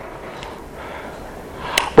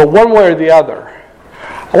 But one way or the other,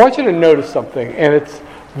 I want you to notice something, and it's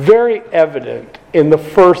very evident in the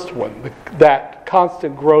first one, that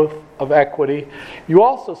constant growth of equity. You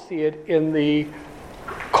also see it in the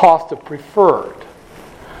cost of preferred.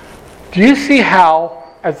 Do you see how,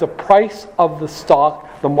 as the price of the stock,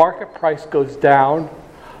 the market price goes down,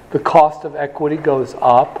 the cost of equity goes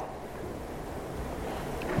up?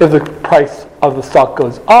 If the price of the stock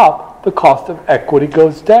goes up, the cost of equity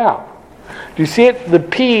goes down. Do you see it?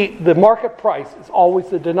 The market price is always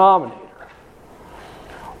the denominator.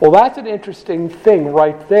 Well, that's an interesting thing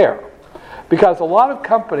right there. Because a lot of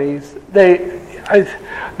companies,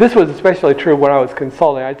 this was especially true when I was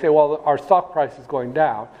consulting. I'd say, well, our stock price is going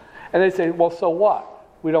down. And they'd say, well, so what?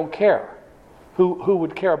 We don't care. Who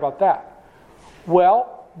would care about that?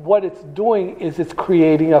 Well, what it's doing is it's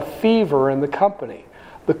creating a fever in the company.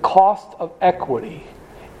 The cost of equity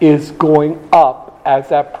is going up as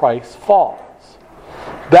that price falls.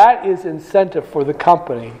 That is incentive for the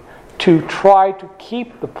company to try to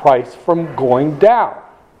keep the price from going down.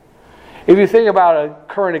 If you think about a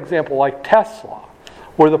current example like Tesla,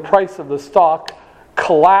 where the price of the stock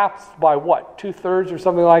collapsed by what, 2/3 or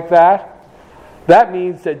something like that? That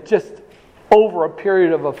means that just over a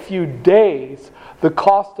period of a few days, the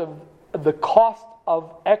cost of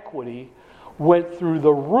equity went through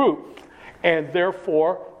the roof, and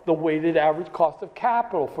therefore the weighted average cost of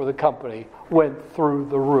capital for the company went through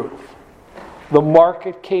the roof. The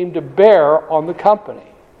market came to bear on the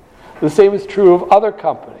company. The same is true of other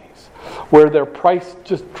companies, where their price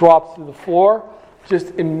just drops to the floor,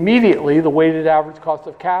 just immediately the weighted average cost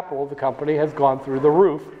of capital of the company has gone through the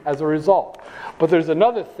roof as a result. But there's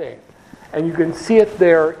another thing, and you can see it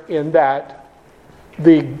there in that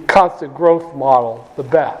the constant growth model the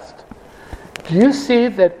best. Do you see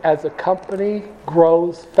that as a company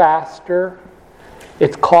grows faster,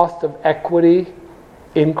 its cost of equity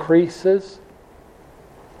increases?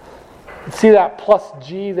 See that plus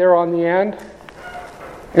G there on the end?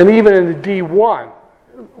 And even in the D1,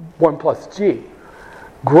 1 plus G,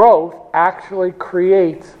 growth actually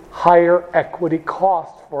creates higher equity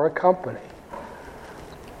cost for a company.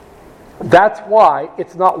 That's why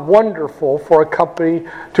it's not wonderful for a company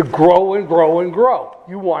to grow and grow and grow.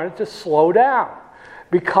 You want it to slow down.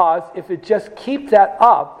 Because if it just keeps that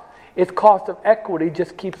up, its cost of equity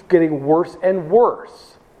just keeps getting worse and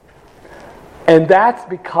worse. And that's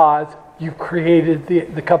because you've created,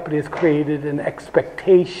 the company has created an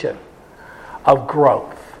expectation of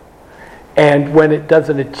growth. And when it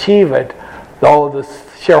doesn't achieve it, all of the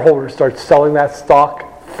shareholders start selling that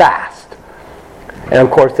stock fast. And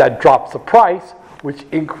of course that drops the price, which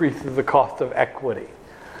increases the cost of equity.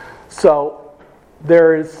 So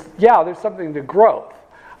there's something to growth.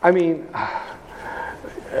 I mean,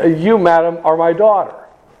 you, madam, are my daughter.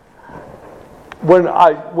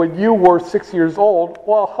 When you were 6 years old,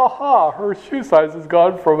 well, her shoe size has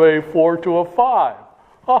gone from a 4 to a 5.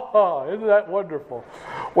 Isn't that wonderful?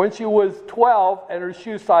 When she was 12 and her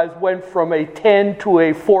shoe size went from a 10 to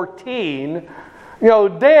a 14,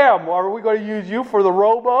 damn, are we going to use you for the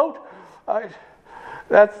rowboat?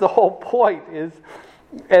 That's the whole point.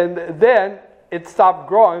 And then it stopped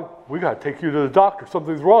growing. We got to take you to the doctor.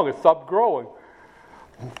 Something's wrong. It stopped growing.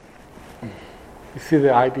 You see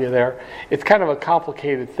the idea there? It's kind of a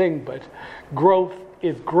complicated thing, but growth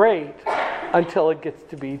is great until it gets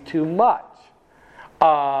to be too much.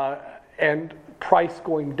 And price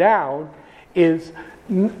going down is,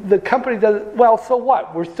 the company does, well, so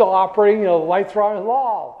what? We're still operating, the lights are on and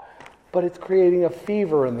all. But it's creating a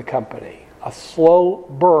fever in the company, a slow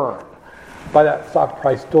burn by that stock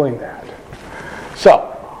price doing that. So,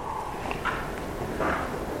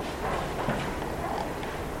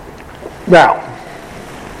 now,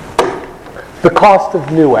 the cost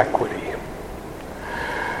of new equity.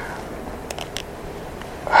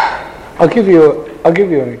 I'll give you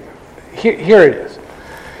here it is.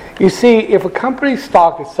 You see, if a company's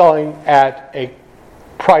stock is selling at a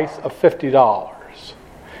price of $50,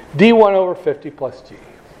 D1 over 50 plus G.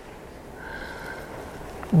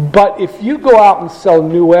 But if you go out and sell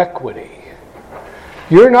new equity,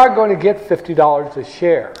 you're not going to get $50 a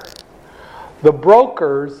share. The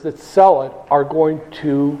brokers that sell it are going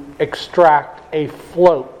to extract a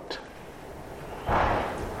float.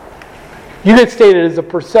 You get stated as a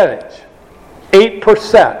percentage,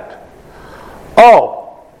 8%. Oh,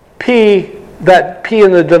 that P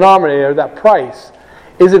in the denominator, that price,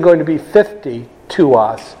 isn't going to be 50 to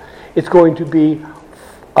us. It's going to be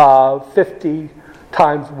 50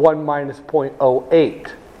 times 1 minus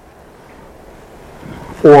 0.08,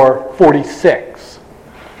 or 46.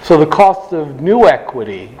 So the cost of new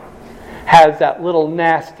equity has that little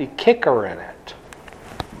nasty kicker in it.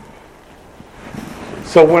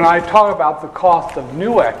 So when I talk about the cost of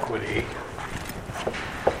new equity,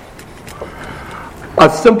 a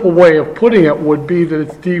simple way of putting it would be that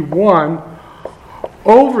it's D1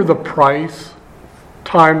 over the price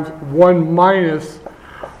times 1 minus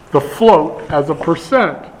the float as a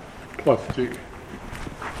percent plus G.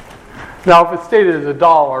 Now, if it's stated as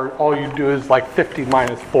 $1, all you do is like 50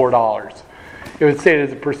 minus $4. If it's stated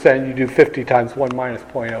as a percent, you do 50 times 1 minus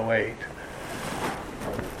 0.08.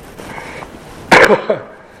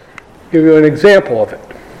 Give you an example of it.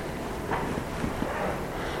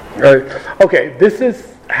 Okay, this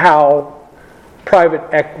is how private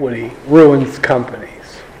equity ruins companies.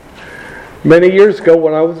 Many years ago,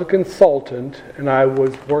 when I was a consultant and I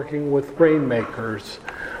was working with rainmakers,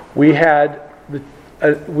 we had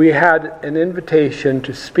an invitation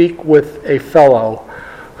to speak with a fellow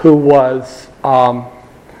who was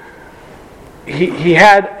he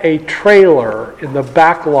had a trailer in the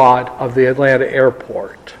back lot of the Atlanta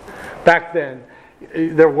airport. Back then,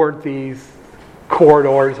 there weren't these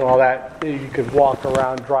corridors and all that. You could walk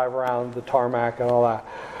around, drive around the tarmac and all that.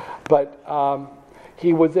 But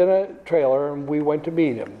he was in a trailer, and we went to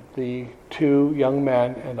meet him, the two young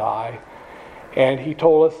men and I, and he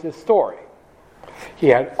told us his story. He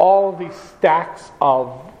had all of these stacks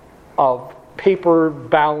of paper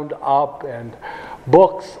bound up and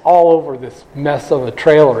books all over this mess of a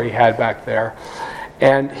trailer he had back there.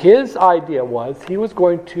 And his idea was he was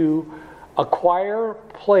going to acquire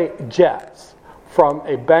jets from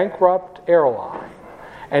a bankrupt airline,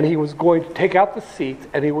 and he was going to take out the seats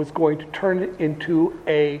and he was going to turn it into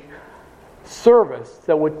a service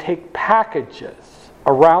that would take packages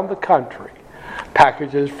around the country.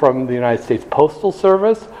 Packages from the United States Postal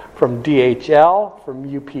Service, from DHL, from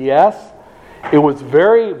UPS. It was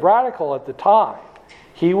very radical at the time.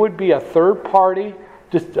 He would be a third-party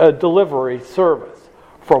delivery service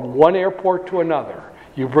from one airport to another.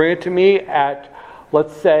 You bring it to me at,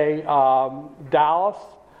 let's say, Dallas,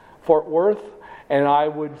 Fort Worth, and I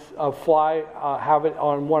would have it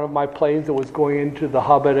on one of my planes that was going into the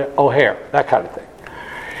hub at O'Hare, that kind of thing.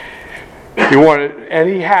 And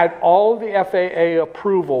he had all of the FAA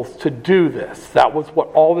approvals to do this. That was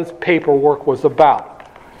what all this paperwork was about.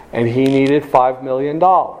 And he needed $5 million.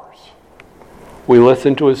 We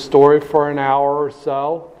listened to his story for an hour or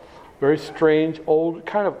so. Very strange,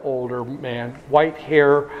 kind of older man, white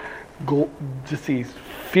hair, just these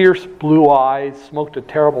fierce blue eyes, smoked a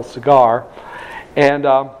terrible cigar. And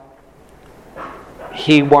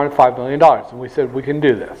he wanted $5 million. And we said, we can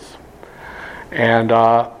do this. And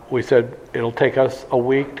we said, it'll take us a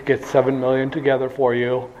week to get $7 million together for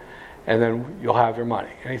you, and then you'll have your money.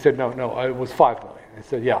 And he said, no, it was $5 million. I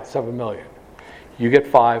said, yeah, $7 million. You get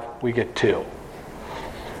 5, we get 2.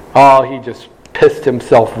 Oh, he just pissed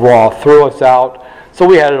himself raw, threw us out. So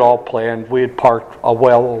we had it all planned. We had parked a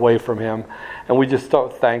well away from him, and we just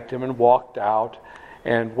thanked him and walked out.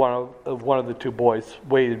 And one of the two boys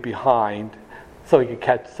waited behind so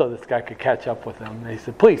this guy could catch up with him. And he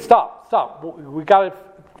said, "Please stop. We got it.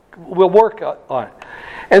 We'll work on it."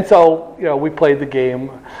 And so, we played the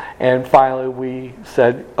game, and finally we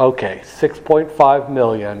said, "Okay, $6.5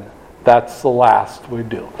 million. That's the last we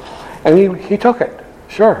do." And he took it.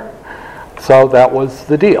 Sure. So that was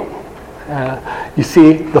the deal. You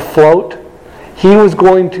see, the float, he was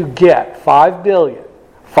going to get $5 billion.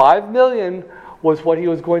 $5 million was what he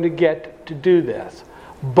was going to get to do this.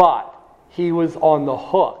 But he was on the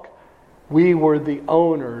hook. We were the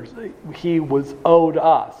owners. He was owed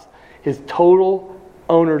us. His total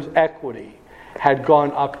owner's equity had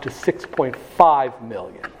gone up to $6.5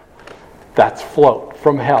 million. That's float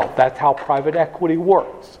from hell. That's how private equity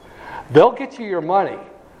works. They'll get you your money,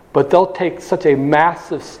 but they'll take such a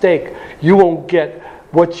massive stake, you won't get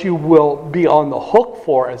what you will be on the hook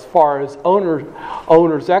for as far as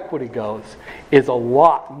owner's equity goes is a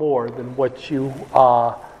lot more than what you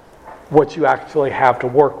actually have to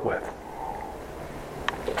work with.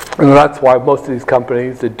 And that's why most of these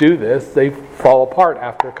companies that do this, they fall apart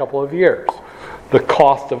after a couple of years. The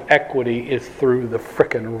cost of equity is through the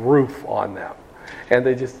frickin' roof on them. And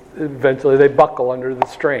eventually they buckle under the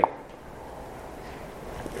strain.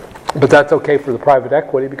 But that's okay for the private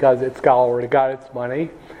equity because it's already got its money,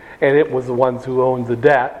 and it was the ones who owned the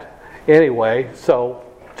debt anyway. So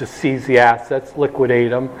just seize the assets,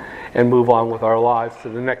 liquidate them, and move on with our lives to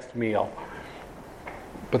the next meal.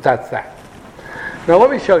 But that's that. Now let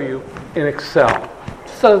me show you in Excel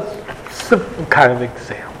just a simple kind of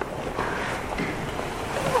example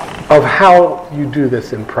of how you do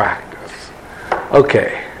this in practice.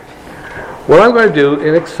 Okay, what I'm going to do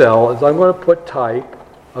in Excel is I'm going to put type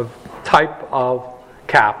of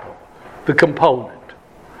capital, the component.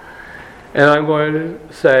 And I'm going to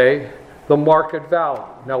say the market value.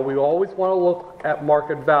 Now we always want to look at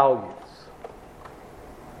market values.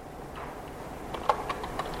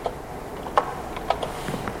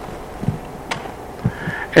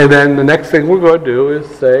 And then the next thing we're going to do is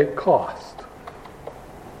say cost.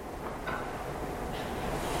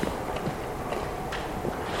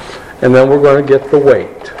 And then we're going to get the weight.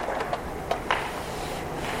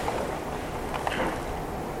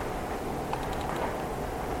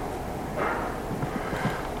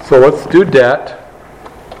 So let's do debt.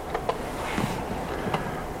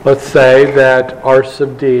 Let's say that R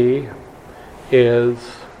sub D is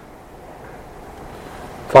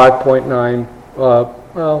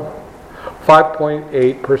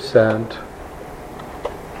 5.8%.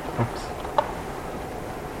 Oops.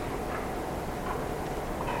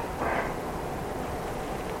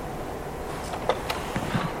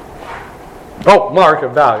 Oh, market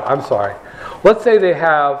value. I'm sorry. Let's say they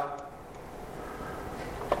have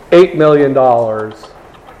 $8 million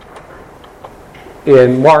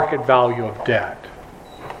in market value of debt.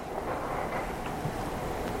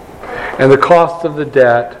 And the cost of the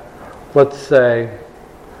debt, let's say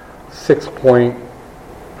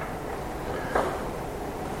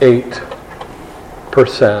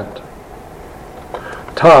 6.8%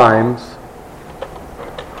 times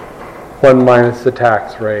 1 minus the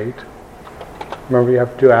tax rate. Remember, you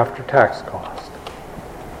have to do after tax cost.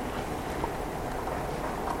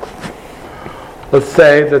 Let's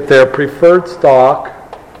say that their preferred stock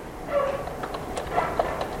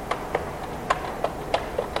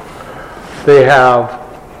they have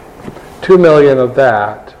 2 million of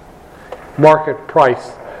that. Market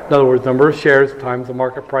price, in other words, number of shares times the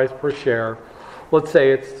market price per share. Let's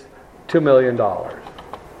say it's $2 million.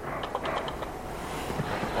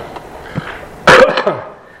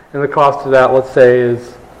 And the cost of that, let's say,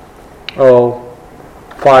 is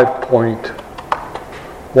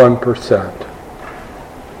 5.1%.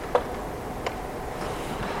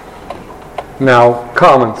 Now,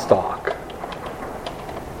 common stock.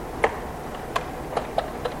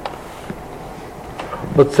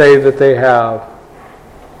 Let's say that they have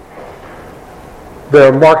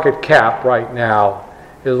their market cap right now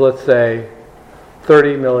is, let's say,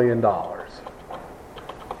 $30 million.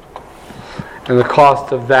 And the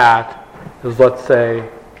cost of that is, let's say,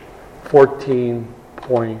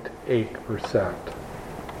 14.8%.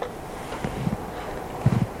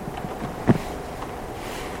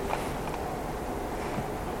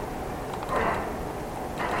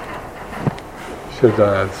 Should have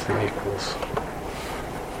done that as the equals.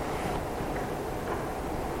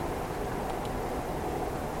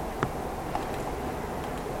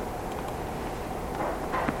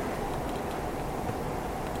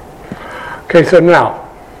 Okay, so now,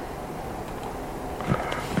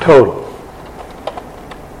 total.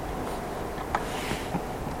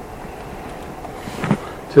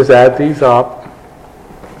 Just add these up.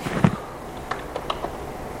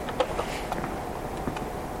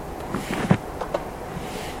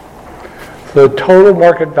 So the total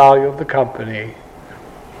market value of the company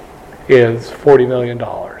is $40 million.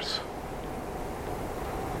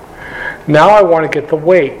 Now I want to get the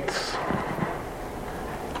weights.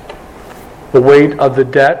 The weight of the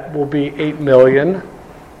debt will be $8 million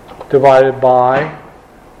divided by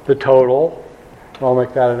the total. I'll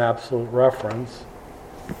make that an absolute reference.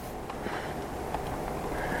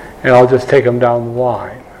 And I'll just take them down the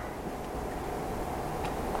line.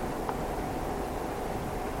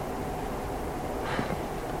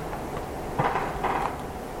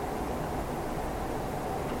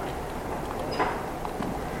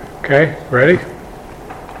 Okay, ready?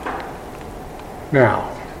 Now,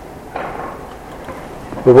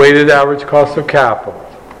 the weighted average cost of capital.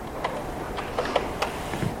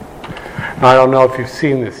 I don't know if you've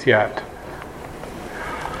seen this yet.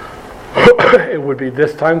 It would be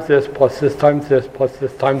this times this, plus this times this, plus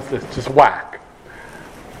this times this. Just whack.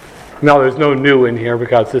 Now there's no new in here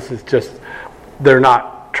because this is just, they're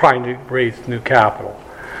not trying to raise new capital.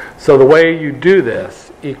 So the way you do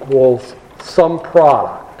this equals some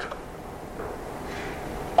product.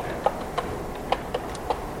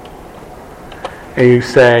 And you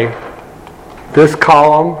say this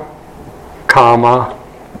column, comma,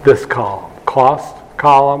 this column. Cost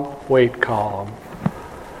column, weight column.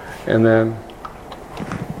 And then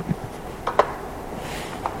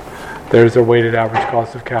there's a weighted average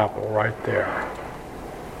cost of capital right there.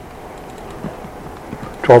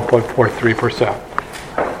 12.43%.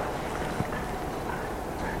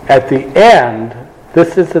 At the end,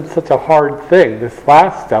 this isn't such a hard thing. This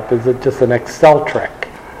last step is just an Excel trick.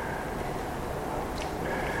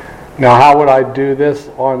 Now, how would I do this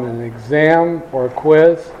on an exam or a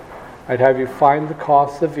quiz? I'd have you find the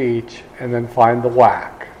cost of each and then find the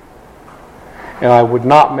whack. And I would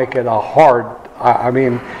not make it a hard, I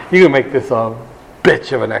mean, you can make this a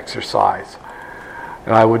bitch of an exercise.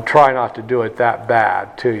 And I would try not to do it that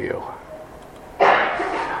bad to you.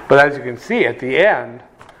 But as you can see at the end,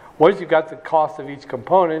 once you've got the cost of each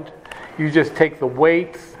component, you just take the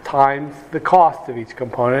weights times the cost of each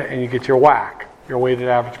component and you get your whack. Your weighted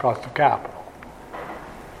average cost of capital.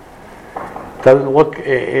 Doesn't look,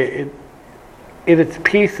 in its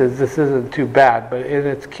pieces, this isn't too bad, but in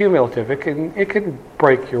its cumulative, it can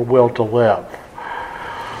break your will to live.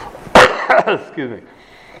 Excuse me.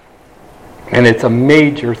 And it's a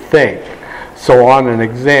major thing. So on an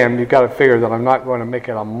exam, you've got to figure that I'm not going to make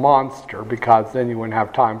it a monster because then you wouldn't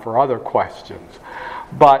have time for other questions.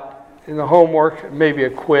 But in the homework, maybe a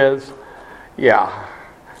quiz, yeah.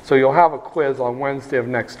 So you'll have a quiz on Wednesday of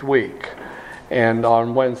next week, and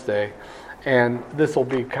on Wednesday, and this will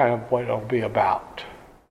be kind of what it'll be about.